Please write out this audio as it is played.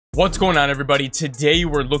What's going on, everybody? Today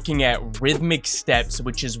we're looking at Rhythmic steps,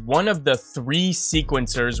 which is one of the 3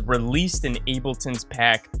 sequencers released in Ableton's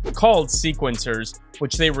pack called sequencers,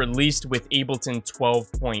 which they released with Ableton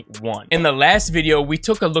 12.1. In the last video, we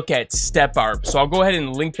took a look at step arp, so I'll go ahead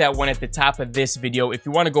and link that one at the top of this video if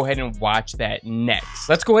you want to go ahead and watch that next.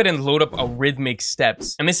 Let's go ahead and load up a Rhythmic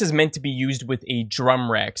steps, and this is meant to be used with a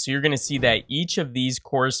drum rack, so you're going to see that each of these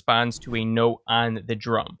corresponds to a note on the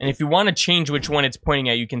drum. And if you want to change which one it's pointing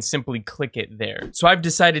at, you can simply click it there. So I've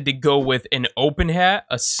decided to go with an open hat,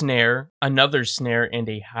 a snare, another snare, and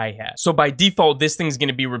a hi-hat. So by default, this thing's going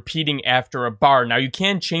to be repeating after a bar. Now you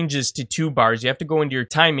can change this to 2 bars. You have to go into your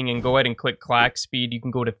timing and go ahead and click clock speed. You can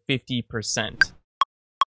go to 50%.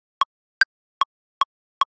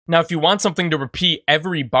 Now, if you want something to repeat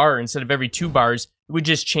every bar instead of every 2 bars, you would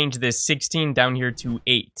just change this 16 down here to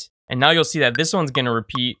 8. And now you'll see that this one's going to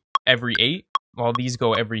repeat every 8. While these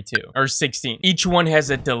go every 2, or 16. Each one has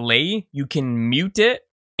a delay. You can mute it,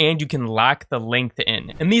 and you can lock the length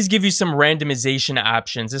in. And these give you some randomization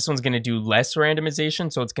options. This one's going to do less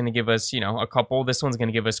randomization, so it's going to give us, a couple. This one's going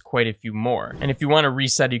to give us quite a few more. And if you want to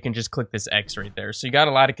reset, you can just click this X right there. So you got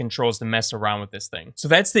a lot of controls to mess around with this thing. So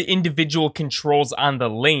that's the individual controls on the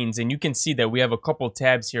lanes, and you can see that we have a couple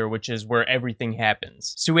tabs here, which is where everything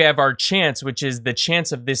happens. So we have our chance, which is the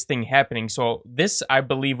chance of this thing happening. So this, I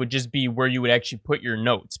believe, would just be where you would actually put your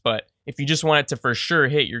notes, but if you just want it to for sure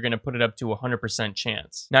hit, you're going to put it up to 100%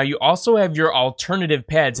 chance. Now, you also have your alternative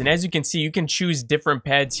pads, and as you can see, you can choose different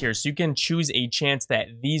pads here. So you can choose a chance that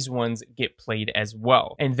these ones get played as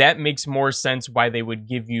well. And that makes more sense why they would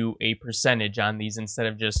give you a percentage on these instead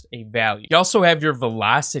of just a value. You also have your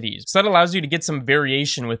velocities. So that allows you to get some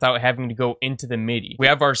variation without having to go into the MIDI. We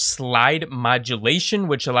have our slide modulation,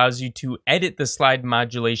 which allows you to edit the slide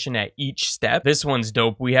modulation at each step. This one's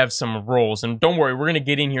dope. We have some rolls, and don't worry, we're going to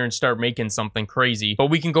get in here and start making something crazy, but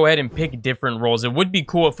we can go ahead and pick different rolls. It would be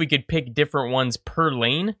cool if we could pick different ones per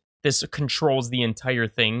lane. This controls the entire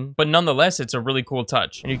thing, but nonetheless, it's a really cool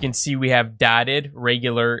touch. And you can see we have dotted,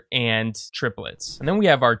 regular, and triplets. And then we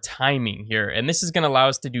have our timing here, and this is going to allow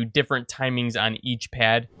us to do different timings on each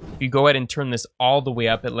pad. If you go ahead and turn this all the way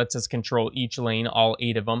up, it lets us control each lane, all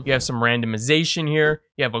 8 of them. You have some randomization here.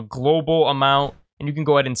 You have a global amount, and you can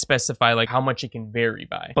go ahead and specify like how much it can vary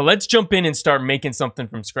by. But let's jump in and start making something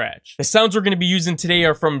from scratch. The sounds we're going to be using today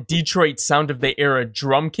are from Detroit Sound of the Era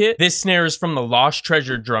drum kit. This snare is from the Lost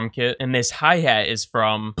Treasure drum kit, and this hi-hat is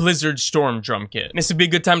from Blizzard Storm drum kit. And this would be a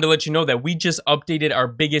good time to let you know that we just updated our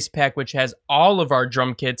biggest pack, which has all of our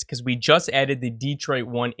drum kits, because we just added the Detroit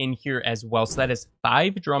one in here as well. So that is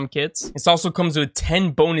 5 drum kits. This also comes with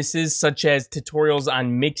 10 bonuses, such as tutorials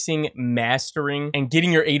on mixing, mastering, and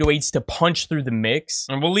getting your 808s to punch through the mix.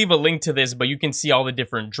 And we'll leave a link to this, but you can see all the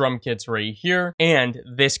different drum kits right here. And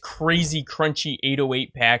this crazy crunchy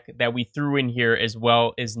 808 pack that we threw in here as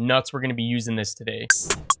well is nuts. We're going to be using this today.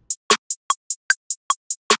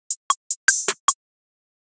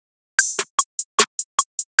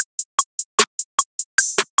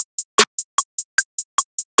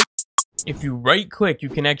 If you right click, you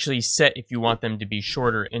can actually set if you want them to be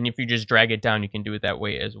shorter. And if you just drag it down, you can do it that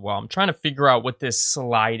way as well. I'm trying to figure out what this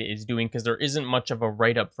slide is doing because there isn't much of a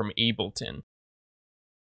write-up from Ableton.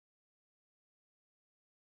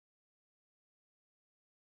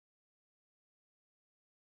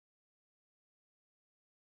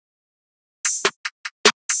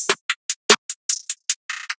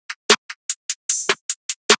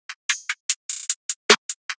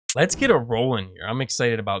 Let's get a roll in here. I'm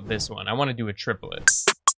excited about this one. I want to do a triplet.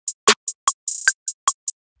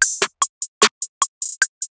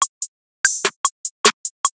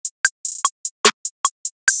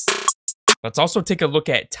 Let's also take a look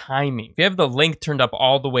at timing. If you have the length turned up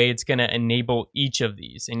all the way, it's going to enable each of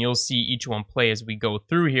these, and you'll see each one play as we go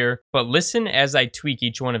through here. But listen as I tweak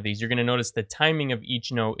each one of these. You're going to notice the timing of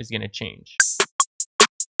each note is going to change.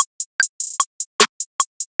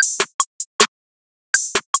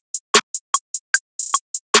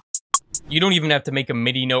 You don't even have to make a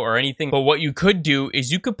MIDI note or anything, but what you could do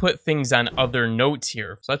is you could put things on other notes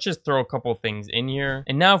here. So let's just throw a couple things in here.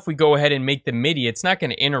 And now if we go ahead and make the MIDI, it's not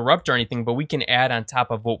going to interrupt or anything, but we can add on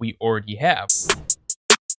top of what we already have.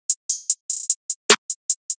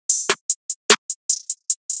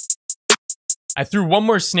 I threw one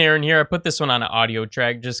more snare in here. I put this one on an audio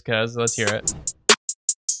track just because. Let's hear it.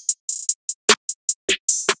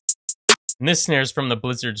 And this snare is from the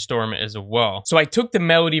Blizzard Storm as well. So I took the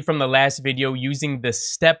melody from the last video using the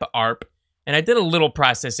step arp, and I did a little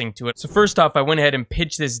processing to it. So first off, I went ahead and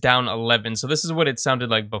pitched this down 11. So this is what it sounded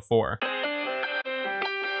like before.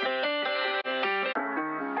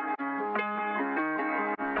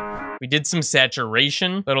 We did some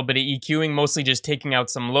saturation, a little bit of EQing, mostly just taking out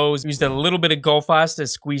some lows. Used a little bit of Gull-Foss to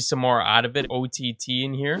squeeze some more out of it. OTT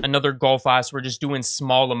in here. Another Gull-Foss. We're just doing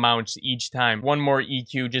small amounts each time. One more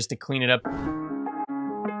EQ just to clean it up.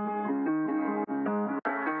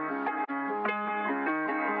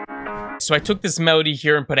 So I took this melody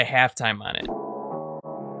here and put a halftime on it.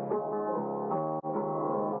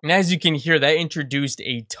 And as you can hear, that introduced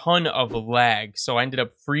a ton of lag. So I ended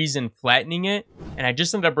up freezing, flattening it, and I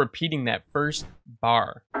just ended up repeating that first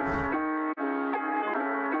bar.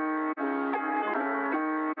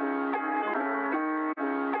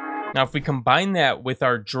 Now, if we combine that with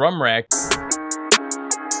our drum rack,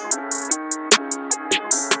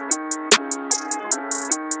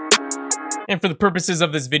 and for the purposes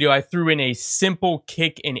of this video, I threw in a simple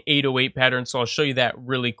kick and 808 pattern, so I'll show you that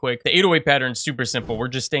really quick. The 808 pattern is super simple. We're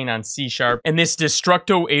just staying on C sharp. And this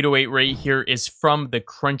Destructo 808 right here is from the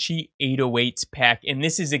Crunchy 808s pack. And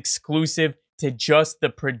this is exclusive to just the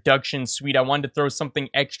production suite. I wanted to throw something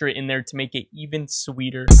extra in there to make it even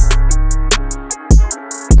sweeter.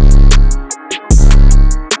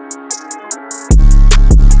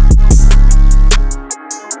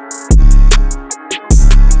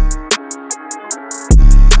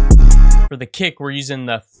 For the kick, we're using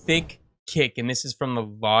the thick kick, and this is from the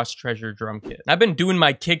Lost Treasure drum kit. I've been doing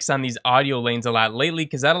my kicks on these audio lanes a lot lately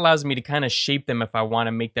because that allows me to kind of shape them if I want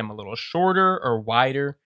to make them a little shorter or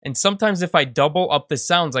wider. And sometimes if I double up the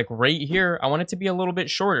sounds, like right here, I want it to be a little bit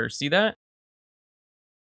shorter. See that?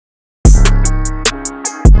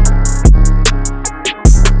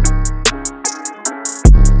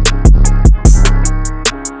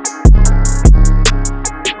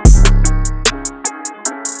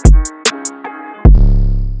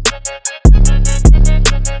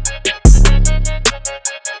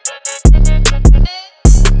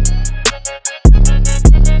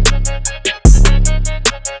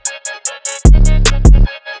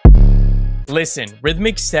 Listen,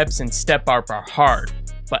 rhythmic steps and step arp are hard,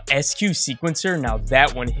 but SQ sequencer, now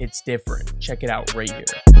that one hits different. Check it out right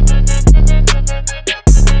here.